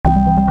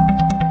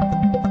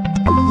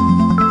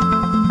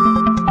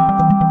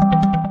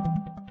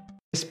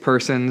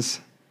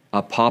persons,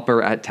 a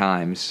pauper at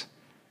times,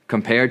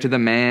 compared to the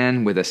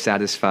man with a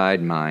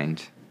satisfied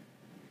mind.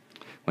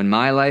 When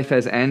my life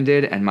has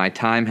ended and my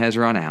time has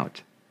run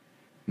out,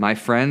 my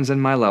friends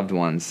and my loved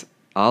ones,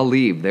 I'll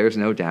leave, there's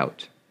no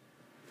doubt.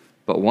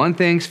 But one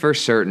thing's for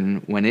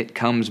certain, when it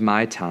comes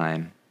my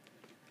time,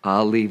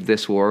 I'll leave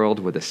this world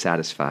with a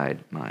satisfied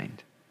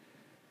mind.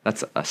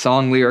 That's a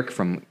song lyric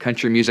from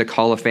Country Music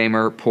Hall of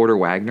Famer Porter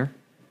Wagoner.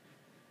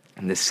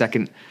 And the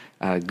second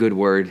good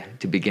word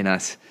to begin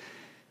us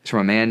is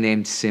from a man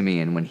named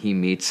Simeon when he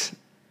meets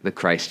the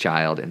Christ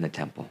child in the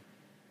temple.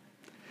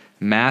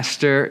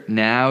 Master,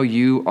 now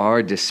you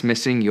are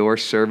dismissing your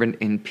servant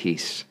in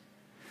peace,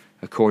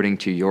 according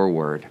to your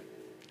word.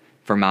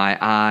 For my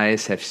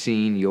eyes have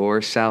seen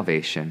your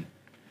salvation,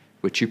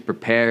 which you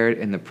prepared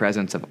in the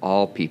presence of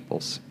all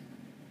peoples,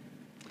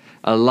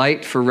 a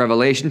light for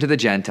revelation to the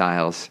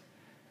Gentiles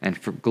and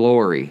for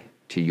glory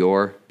to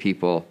your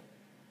people,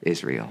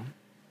 Israel.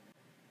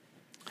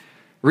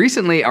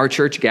 Recently, our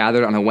church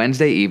gathered on a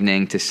Wednesday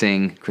evening to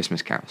sing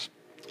Christmas carols.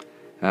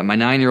 My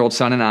 9-year-old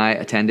son and I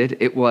attended.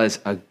 It was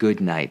a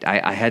good night.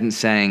 I hadn't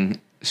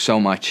sang so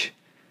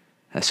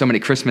many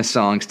Christmas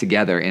songs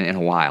together in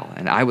a while,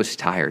 and I was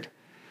tired.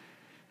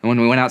 And when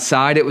we went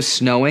outside, it was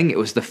snowing. It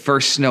was the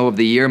first snow of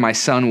the year. My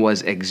son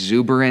was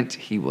exuberant.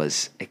 He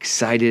was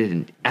excited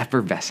and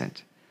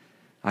effervescent.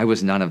 I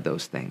was none of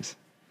those things.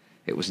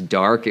 It was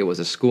dark. It was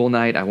a school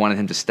night. I wanted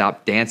him to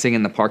stop dancing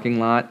in the parking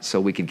lot so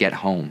we could get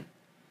home.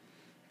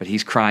 But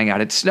he's crying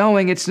out, "It's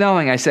snowing, it's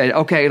snowing." I said,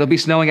 "Okay, it'll be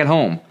snowing at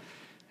home."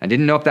 I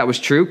didn't know if that was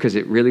true because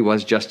it really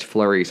was just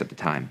flurries at the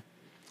time.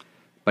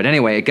 But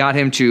anyway, it got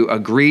him to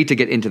agree to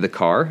get into the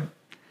car.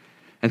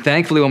 And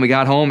thankfully, when we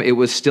got home, it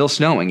was still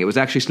snowing. It was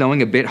actually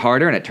snowing a bit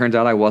harder, and it turns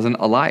out I wasn't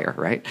a liar,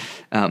 right?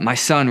 My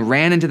son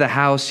ran into the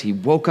house. He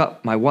woke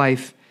up my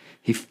wife.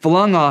 He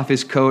flung off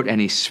his coat, and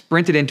he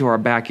sprinted into our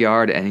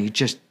backyard, and he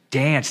just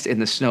danced in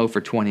the snow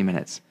for 20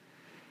 minutes.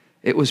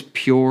 It was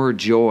pure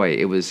joy.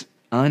 It was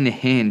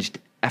unhinged,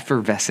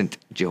 effervescent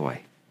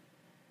joy.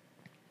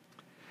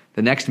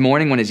 The next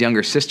morning, when his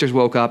younger sisters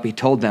woke up, he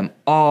told them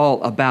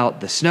all about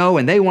the snow,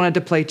 and they wanted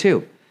to play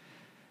too.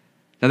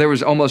 Now, there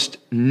was almost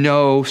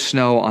no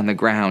snow on the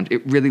ground.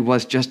 It really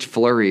was just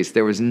flurries.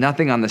 There was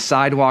nothing on the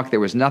sidewalk. There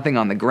was nothing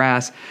on the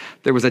grass.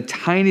 There was a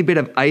tiny bit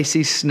of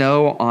icy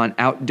snow on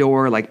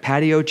outdoor, like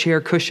patio chair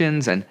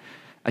cushions, and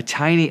a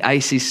tiny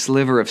icy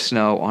sliver of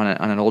snow on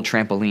an old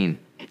trampoline.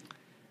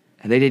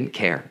 And they didn't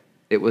care.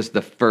 It was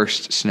the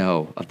first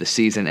snow of the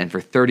season, and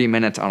for 30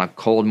 minutes on a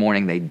cold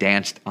morning, they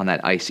danced on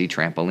that icy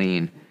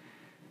trampoline,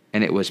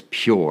 and it was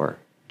pure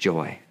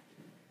joy.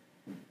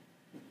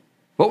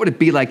 What would it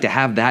be like to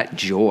have that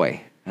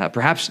joy?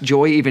 Perhaps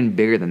joy even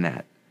bigger than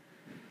that.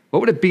 What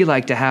would it be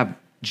like to have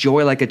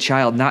joy like a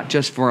child, not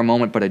just for a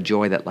moment, but a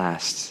joy that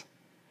lasts?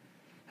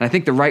 And I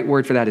think the right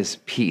word for that is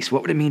peace.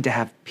 What would it mean to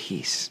have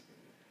peace?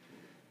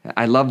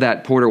 I love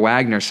that Porter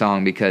Wagoner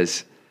song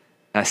because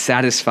a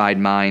satisfied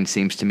mind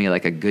seems to me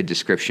like a good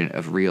description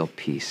of real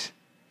peace.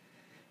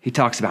 He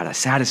talks about a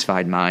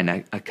satisfied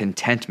mind, a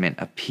contentment,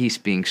 a peace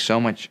being so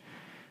much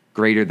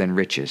greater than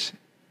riches.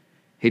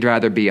 He'd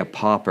rather be a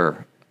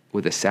pauper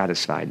with a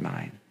satisfied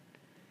mind.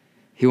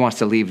 He wants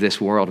to leave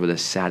this world with a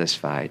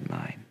satisfied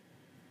mind.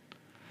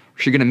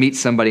 We're going to meet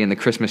somebody in the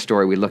Christmas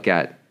story we look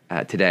at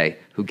today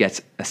who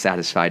gets a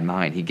satisfied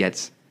mind. He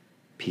gets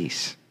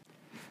peace.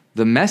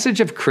 The message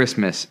of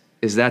Christmas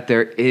is that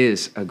there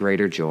is a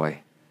greater joy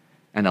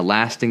and a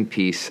lasting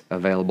peace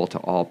available to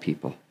all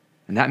people.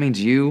 And that means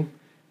you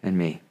and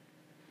me.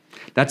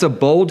 That's a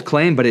bold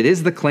claim, but it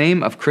is the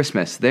claim of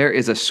Christmas. There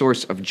is a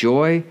source of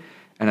joy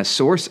and a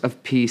source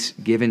of peace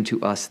given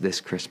to us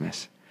this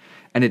Christmas.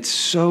 And it's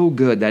so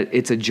good that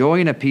it's a joy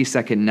and a peace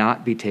that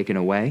cannot be taken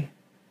away.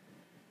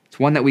 It's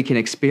one that we can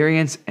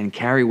experience and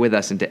carry with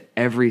us into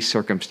every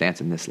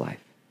circumstance in this life.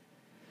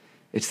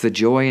 It's the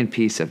joy and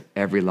peace of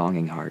every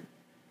longing heart.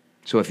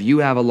 So if you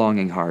have a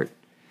longing heart,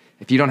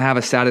 if you don't have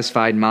a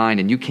satisfied mind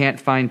and you can't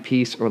find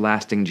peace or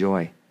lasting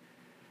joy,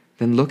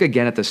 then look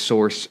again at the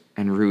source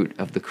and root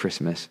of the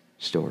Christmas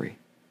story.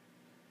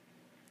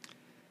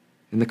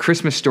 In the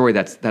Christmas story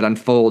that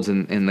unfolds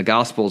in the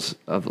Gospels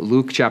of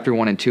Luke chapter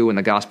 1 and 2 and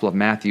the Gospel of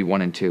Matthew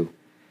 1 and 2,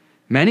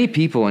 many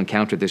people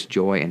encounter this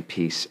joy and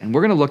peace, and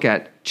we're going to look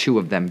at two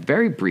of them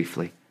very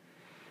briefly.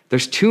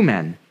 There's two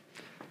men.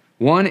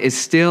 One is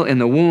still in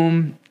the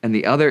womb, and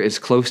the other is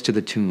close to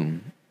the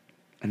tomb,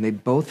 and they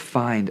both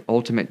find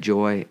ultimate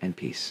joy and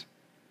peace.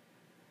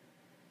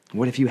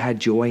 What if you had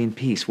joy and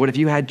peace? What if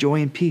you had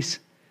joy and peace?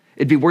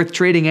 It'd be worth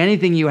trading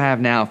anything you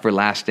have now for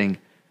lasting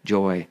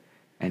joy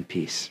and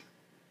peace.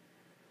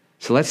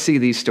 So let's see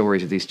these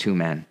stories of these two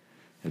men,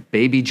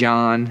 baby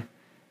John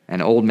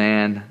and old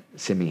man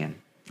Simeon.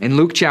 In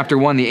Luke chapter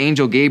 1, the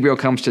angel Gabriel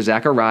comes to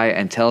Zechariah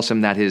and tells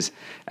him that his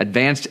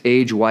advanced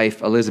age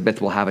wife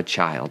Elizabeth will have a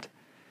child.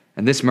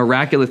 And this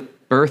miraculous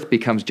birth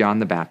becomes John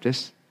the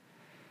Baptist.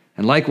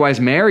 And likewise,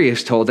 Mary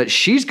is told that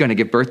she's going to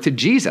give birth to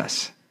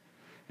Jesus.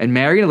 And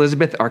Mary and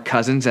Elizabeth are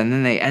cousins, and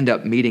then they end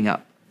up meeting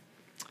up.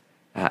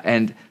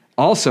 And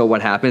Also,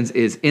 what happens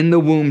is in the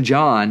womb,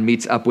 John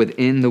meets up with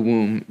in the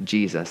womb,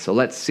 Jesus. So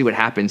let's see what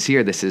happens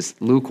here. This is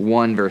Luke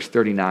 1, verse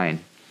 39.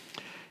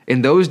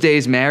 In those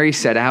days, Mary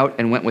set out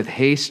and went with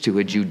haste to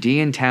a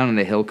Judean town in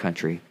the hill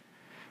country,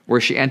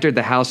 where she entered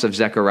the house of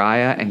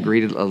Zechariah and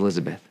greeted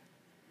Elizabeth.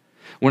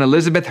 When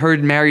Elizabeth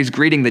heard Mary's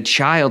greeting, the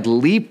child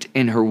leaped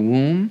in her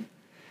womb,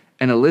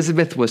 and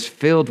Elizabeth was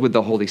filled with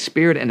the Holy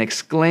Spirit and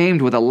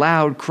exclaimed with a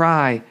loud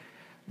cry,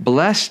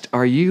 "Blessed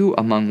are you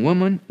among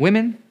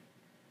women,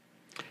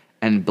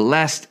 and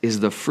blessed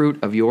is the fruit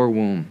of your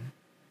womb.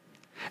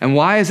 And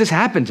why has this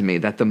happened to me,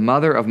 that the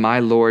mother of my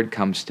Lord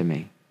comes to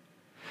me?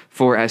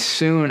 For as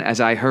soon as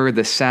I heard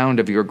the sound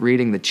of your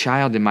greeting, the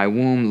child in my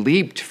womb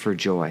leaped for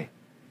joy.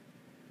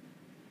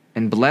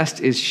 And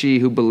blessed is she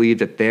who believed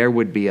that there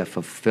would be a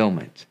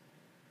fulfillment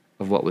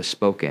of what was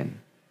spoken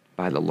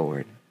by the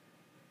Lord."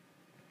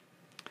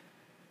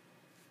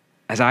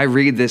 As I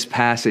read this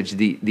passage,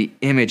 the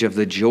image of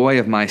the joy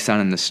of my son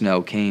in the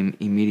snow came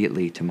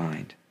immediately to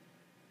mind.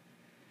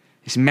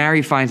 As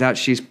Mary finds out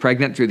she's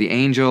pregnant through the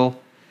angel,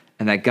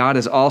 and that God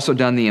has also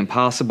done the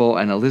impossible,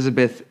 and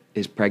Elizabeth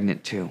is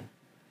pregnant too.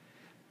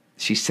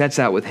 She sets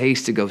out with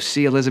haste to go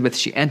see Elizabeth.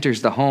 She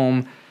enters the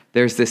home.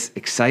 There's this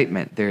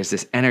excitement. There's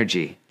this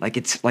energy. Like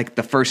it's like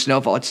the first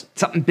snowfall. It's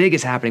something big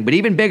is happening, but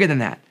even bigger than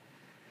that.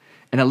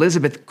 And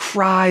Elizabeth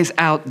cries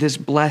out this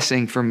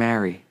blessing for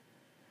Mary.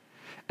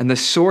 And the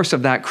source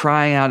of that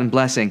crying out and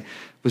blessing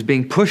was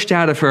being pushed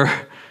out of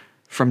her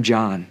from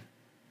John.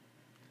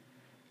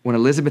 When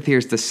Elizabeth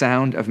hears the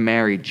sound of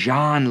Mary,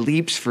 John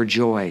leaps for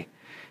joy.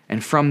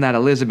 And from that,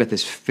 Elizabeth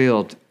is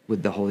filled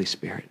with the Holy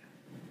Spirit.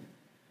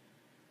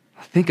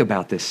 Think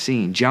about this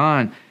scene.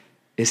 John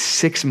is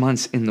 6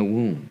 months in the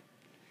womb.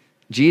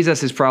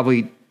 Jesus is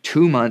probably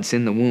 2 months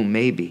in the womb,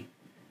 maybe.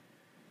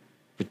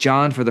 But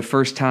John, for the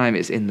first time,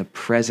 is in the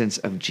presence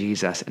of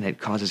Jesus, and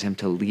it causes him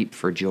to leap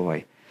for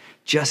joy.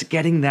 Just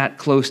getting that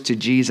close to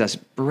Jesus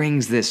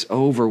brings this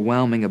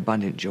overwhelming,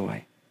 abundant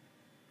joy.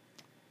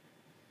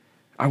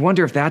 I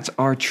wonder if that's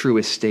our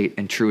truest state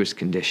and truest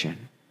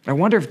condition. I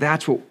wonder if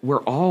that's what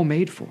we're all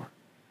made for.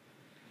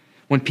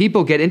 When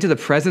people get into the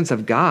presence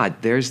of God,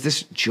 there's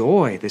this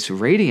joy, this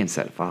radiance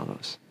that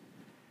follows.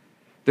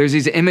 There's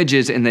these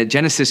images in the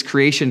Genesis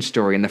creation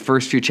story in the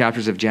first few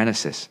chapters of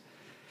Genesis.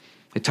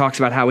 It talks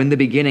about how in the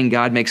beginning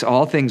God makes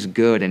all things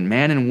good, and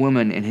man and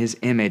woman in his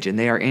image, and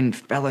they are in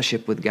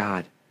fellowship with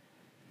God.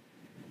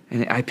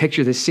 And I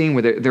picture this scene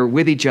where they're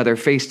with each other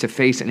face to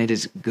face, and it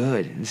is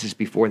good. And this is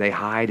before they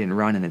hide and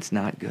run, and it's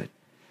not good.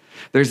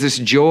 There's this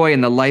joy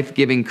in the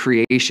life-giving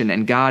creation,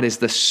 and God is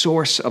the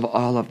source of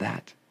all of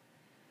that.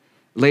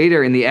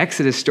 Later in the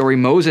Exodus story,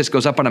 Moses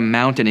goes up on a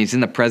mountain. He's in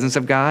the presence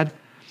of God,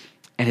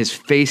 and his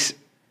face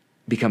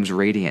becomes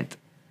radiant.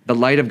 The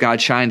light of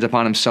God shines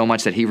upon him so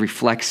much that he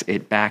reflects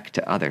it back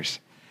to others.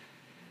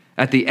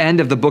 At the end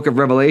of the book of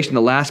Revelation,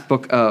 the last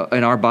book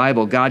in our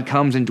Bible, God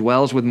comes and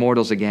dwells with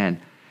mortals again.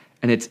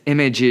 And it's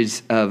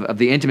images of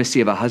the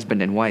intimacy of a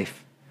husband and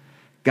wife.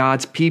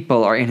 God's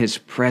people are in his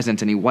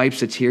presence, and he wipes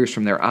the tears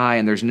from their eye,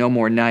 and there's no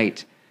more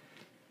night.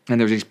 And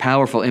there's these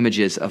powerful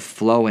images of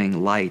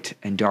flowing light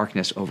and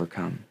darkness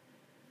overcome,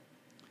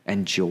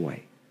 and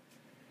joy.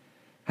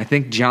 I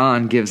think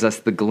John gives us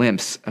the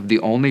glimpse of the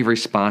only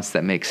response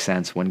that makes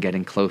sense when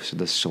getting close to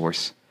the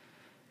source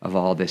of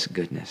all this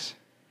goodness.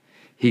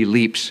 He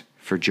leaps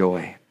for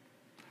joy.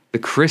 The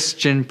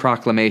Christian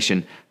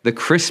proclamation, the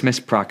Christmas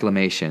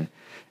proclamation,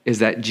 is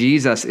that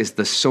Jesus is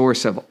the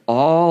source of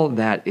all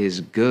that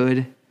is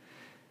good,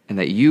 and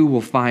that you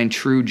will find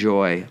true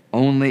joy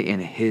only in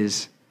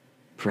his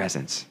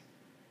presence.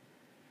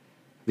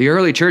 The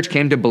early church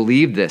came to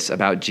believe this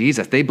about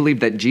Jesus. They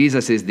believed that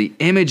Jesus is the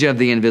image of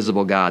the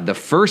invisible God, the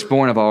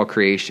firstborn of all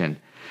creation,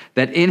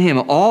 that in him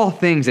all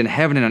things in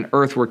heaven and on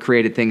earth were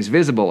created, things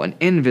visible and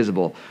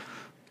invisible,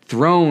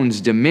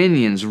 thrones,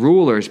 dominions,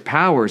 rulers,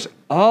 powers,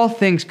 all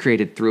things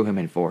created through him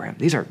and for him.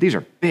 These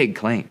are big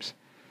claims.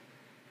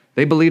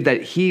 They believed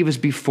that he was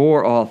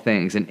before all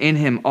things, and in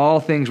him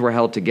all things were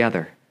held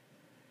together.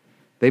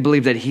 They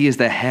believed that he is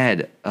the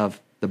head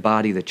of the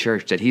body, the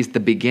church, that he's the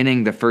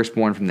beginning, the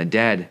firstborn from the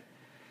dead,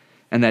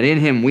 and that in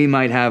him we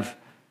might have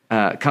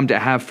come to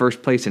have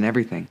first place in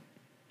everything.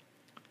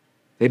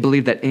 They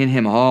believed that in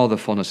him all the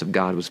fullness of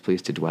God was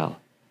pleased to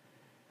dwell,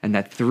 and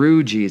that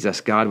through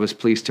Jesus, God was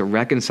pleased to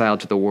reconcile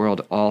to the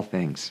world all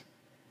things,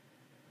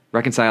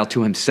 reconcile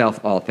to himself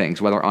all things,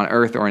 whether on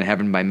earth or in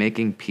heaven, by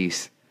making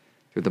peace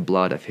through the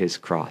blood of his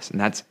cross. And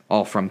that's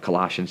all from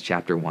Colossians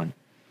chapter 1.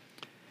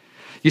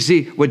 You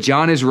see, what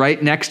John is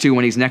right next to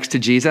when he's next to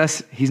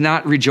Jesus, he's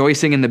not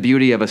rejoicing in the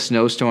beauty of a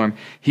snowstorm.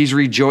 He's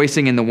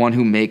rejoicing in the one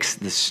who makes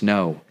the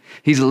snow.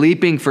 He's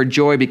leaping for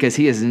joy because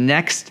he is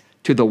next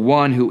to the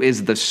one who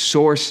is the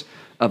source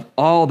of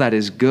all that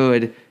is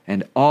good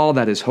and all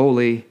that is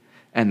holy,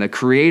 and the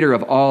creator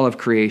of all of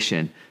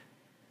creation.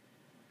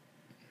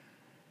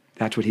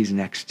 That's what he's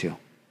next to.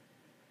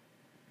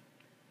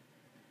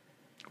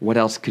 What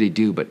else could he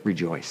do but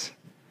rejoice?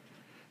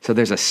 So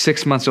there's a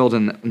 6 months old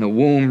in the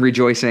womb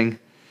rejoicing.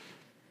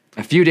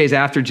 A few days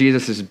after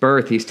Jesus'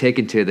 birth, he's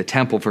taken to the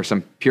temple for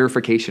some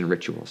purification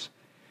rituals.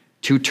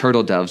 2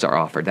 turtle doves are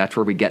offered. That's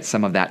where we get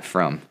some of that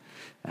from.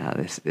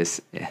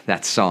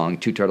 That song,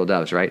 2 turtle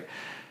doves, right?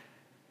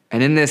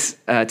 And in this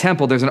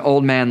temple, there's an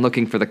old man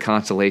looking for the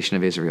consolation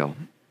of Israel.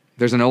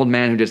 There's an old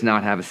man who does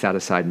not have a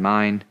satisfied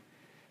mind.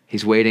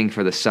 He's waiting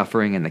for the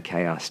suffering and the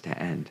chaos to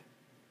end.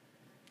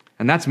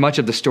 And that's much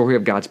of the story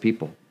of God's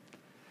people.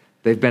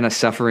 They've been a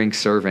suffering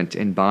servant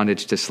in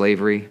bondage to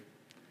slavery,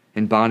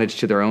 in bondage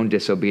to their own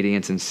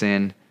disobedience and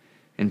sin,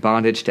 in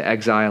bondage to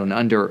exile and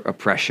under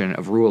oppression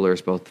of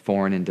rulers, both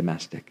foreign and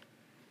domestic.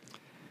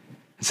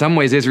 In some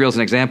ways, Israel is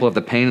an example of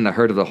the pain and the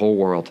hurt of the whole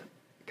world,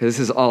 because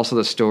this is also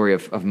the story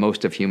of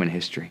most of human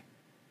history.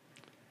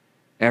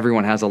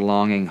 Everyone has a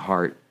longing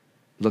heart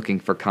looking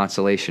for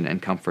consolation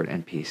and comfort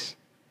and peace.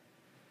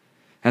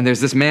 And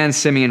there's this man,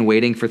 Simeon,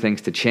 waiting for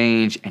things to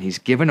change, and he's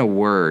given a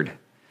word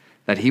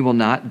that he will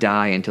not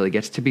die until he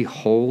gets to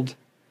behold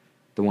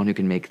the one who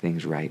can make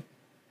things right.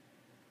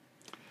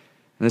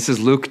 And this is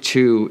Luke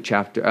 2,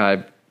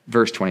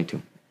 verse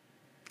 22.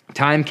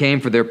 Time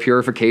came for their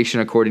purification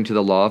according to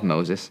the law of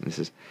Moses. This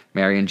is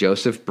Mary and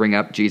Joseph bring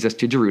up Jesus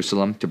to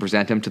Jerusalem to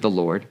present him to the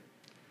Lord.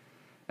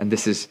 And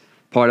this is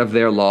part of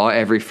their law.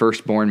 Every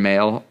firstborn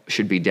male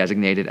should be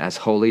designated as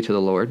holy to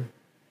the Lord.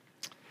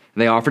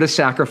 They offered a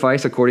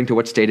sacrifice according to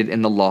what's stated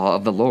in the law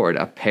of the Lord,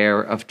 a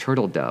pair of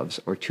turtle doves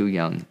or 2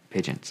 young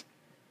pigeons.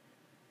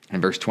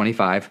 In verse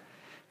 25,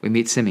 we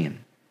meet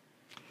Simeon.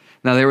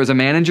 Now there was a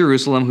man in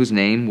Jerusalem whose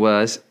name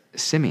was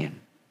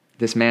Simeon.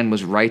 This man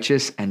was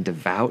righteous and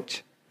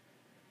devout.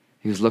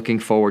 He was looking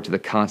forward to the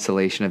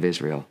consolation of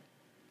Israel.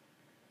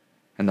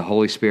 And the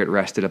Holy Spirit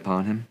rested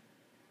upon him,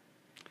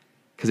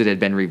 because it had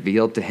been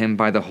revealed to him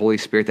by the Holy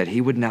Spirit that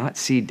he would not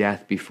see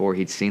death before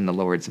he'd seen the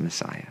Lord's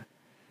Messiah.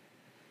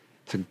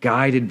 So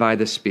guided by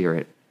the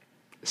Spirit,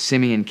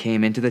 Simeon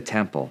came into the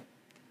temple.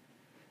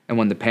 And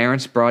when the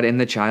parents brought in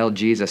the child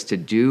Jesus to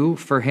do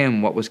for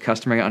him what was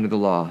customary under the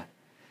law,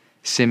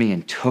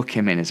 Simeon took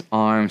him in his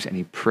arms and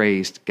he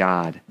praised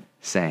God,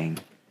 saying,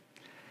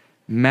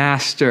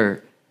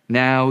 "Master,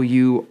 now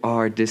you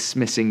are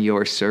dismissing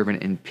your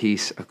servant in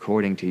peace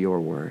according to your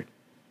word.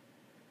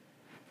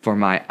 For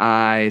my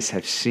eyes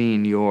have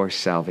seen your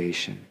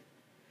salvation,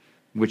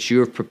 which you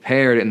have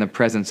prepared in the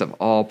presence of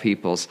all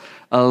peoples,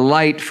 a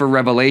light for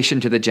revelation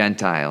to the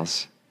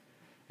Gentiles,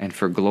 and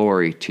for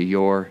glory to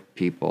your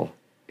people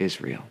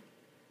Israel."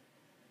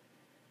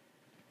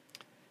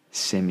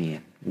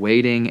 Simeon,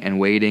 waiting and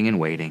waiting and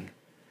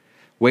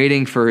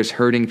waiting for his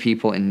hurting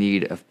people in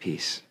need of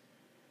peace.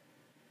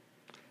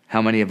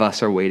 How many of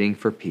us are waiting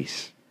for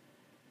peace?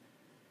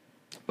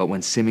 But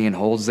when Simeon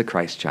holds the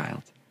Christ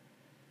child,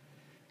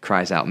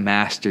 cries out,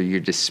 "Master, you're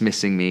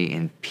dismissing me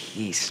in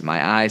peace.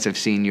 My eyes have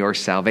seen your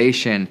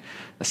salvation,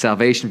 a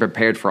salvation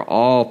prepared for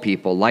all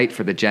people, light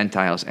for the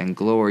Gentiles, and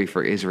glory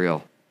for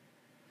Israel."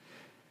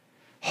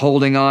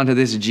 Holding on to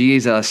this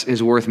Jesus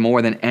is worth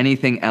more than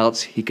anything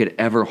else he could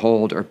ever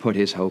hold or put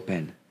his hope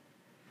in.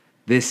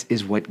 This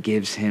is what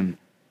gives him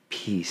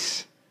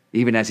peace,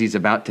 even as he's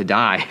about to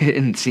die,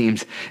 it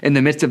seems, in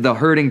the midst of the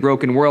hurting,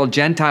 broken world,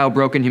 Gentile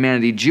broken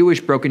humanity,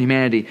 Jewish broken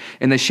humanity,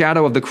 in the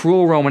shadow of the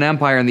cruel Roman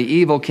Empire and the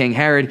evil King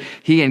Herod.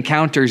 He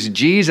encounters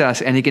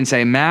Jesus and he can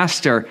say,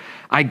 "Master,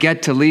 I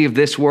get to leave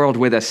this world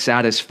with a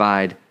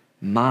satisfied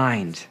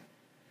mind."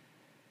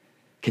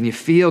 Can you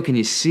feel, can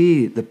you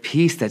see the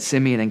peace that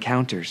Simeon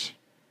encounters?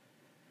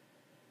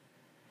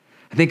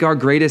 I think our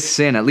greatest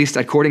sin, at least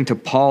according to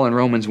Paul in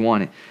Romans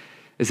 1,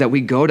 is that we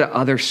go to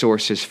other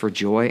sources for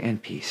joy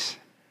and peace.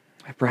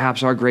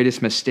 Perhaps our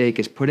greatest mistake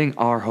is putting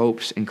our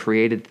hopes in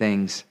created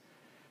things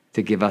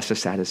to give us a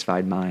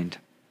satisfied mind.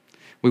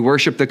 We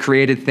worship the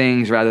created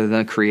things rather than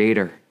the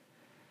Creator.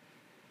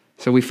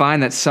 So we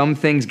find that some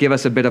things give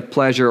us a bit of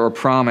pleasure or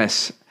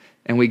promise,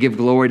 and we give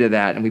glory to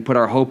that, and we put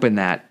our hope in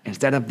that,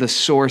 instead of the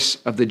source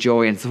of the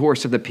joy and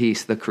source of the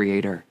peace, the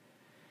Creator.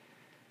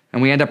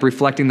 And we end up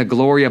reflecting the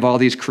glory of all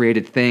these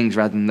created things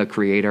rather than the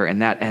Creator,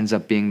 and that ends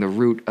up being the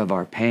root of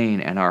our pain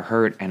and our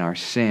hurt and our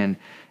sin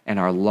and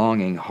our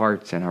longing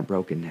hearts and our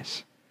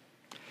brokenness.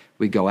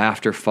 We go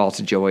after false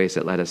joys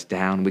that let us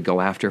down. We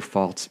go after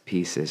false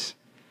peaces.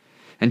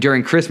 And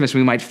during Christmas,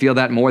 we might feel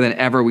that more than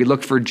ever. We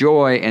look for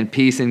joy and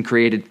peace in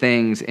created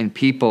things, in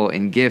people,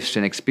 in gifts,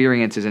 and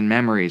experiences, and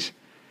memories.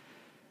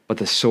 But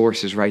the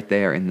source is right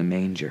there in the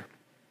manger.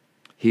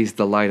 He's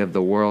the light of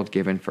the world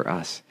given for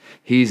us.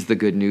 He's the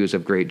good news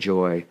of great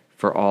joy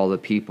for all the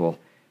people.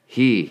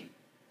 He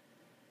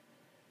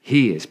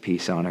is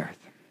peace on earth.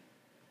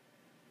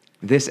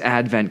 This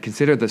Advent,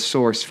 consider the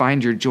source.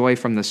 Find your joy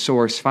from the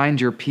source. Find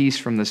your peace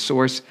from the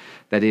source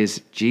that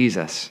is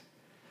Jesus.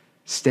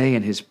 Stay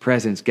in his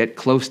presence. Get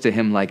close to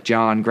him like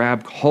John.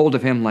 Grab hold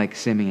of him like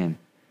Simeon.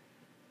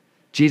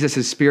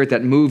 Jesus' spirit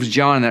that moves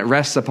John and that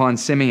rests upon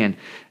Simeon.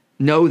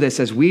 Know this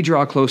as we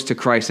draw close to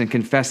Christ and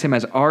confess him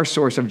as our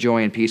source of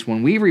joy and peace.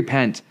 When we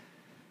repent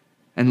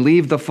and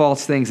leave the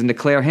false things and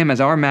declare him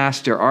as our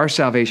master, our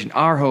salvation,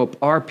 our hope,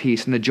 our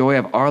peace, and the joy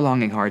of our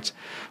longing hearts,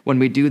 when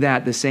we do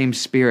that, the same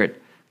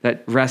spirit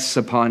that rests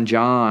upon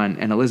John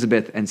and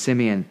Elizabeth and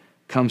Simeon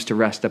comes to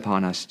rest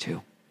upon us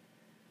too.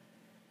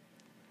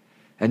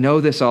 And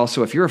know this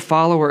also, if you're a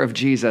follower of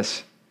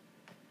Jesus,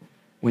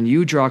 when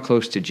you draw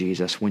close to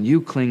Jesus, when you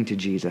cling to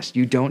Jesus,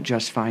 you don't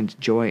just find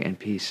joy and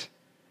peace.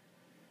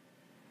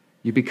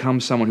 You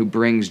become someone who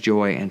brings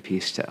joy and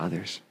peace to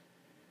others.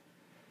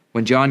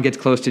 When John gets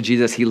close to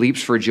Jesus, he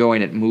leaps for joy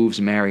and it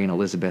moves Mary and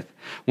Elizabeth.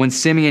 When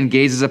Simeon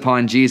gazes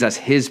upon Jesus,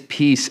 his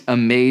peace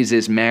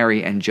amazes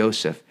Mary and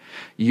Joseph.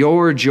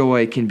 Your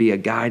joy can be a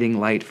guiding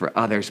light for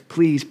others.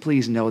 Please,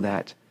 please know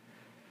that.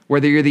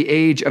 Whether you're the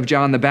age of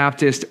John the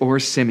Baptist or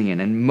Simeon,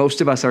 and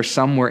most of us are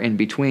somewhere in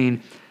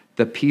between,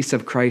 the peace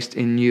of Christ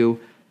in you,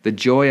 the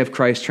joy of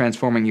Christ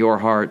transforming your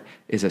heart,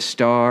 is a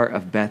star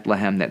of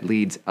Bethlehem that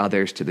leads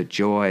others to the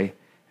joy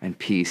and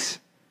peace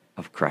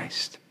of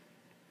Christ.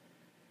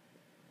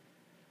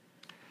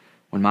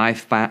 When my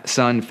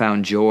son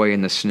found joy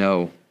in the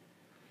snow,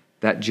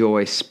 that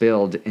joy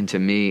spilled into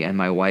me and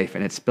my wife,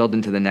 and it spilled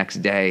into the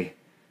next day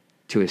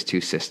to his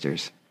two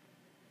sisters.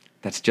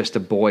 That's just a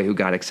boy who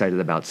got excited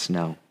about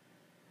snow.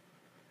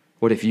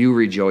 What if you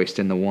rejoiced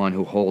in the one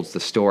who holds the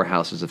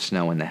storehouses of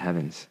snow in the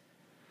heavens?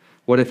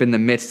 What if in the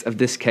midst of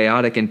this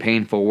chaotic and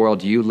painful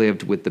world you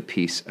lived with the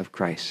peace of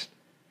Christ?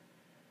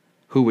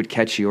 Who would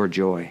catch your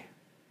joy?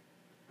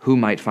 Who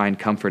might find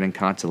comfort and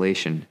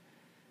consolation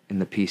in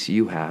the peace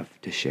you have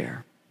to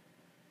share?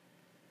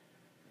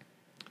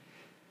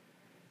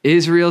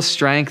 Israel's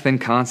strength and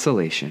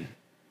consolation,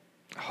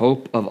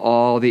 hope of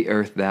all the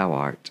earth thou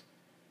art,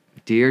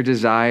 dear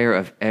desire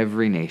of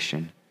every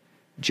nation,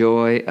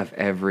 joy of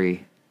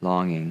every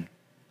longing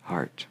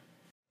heart.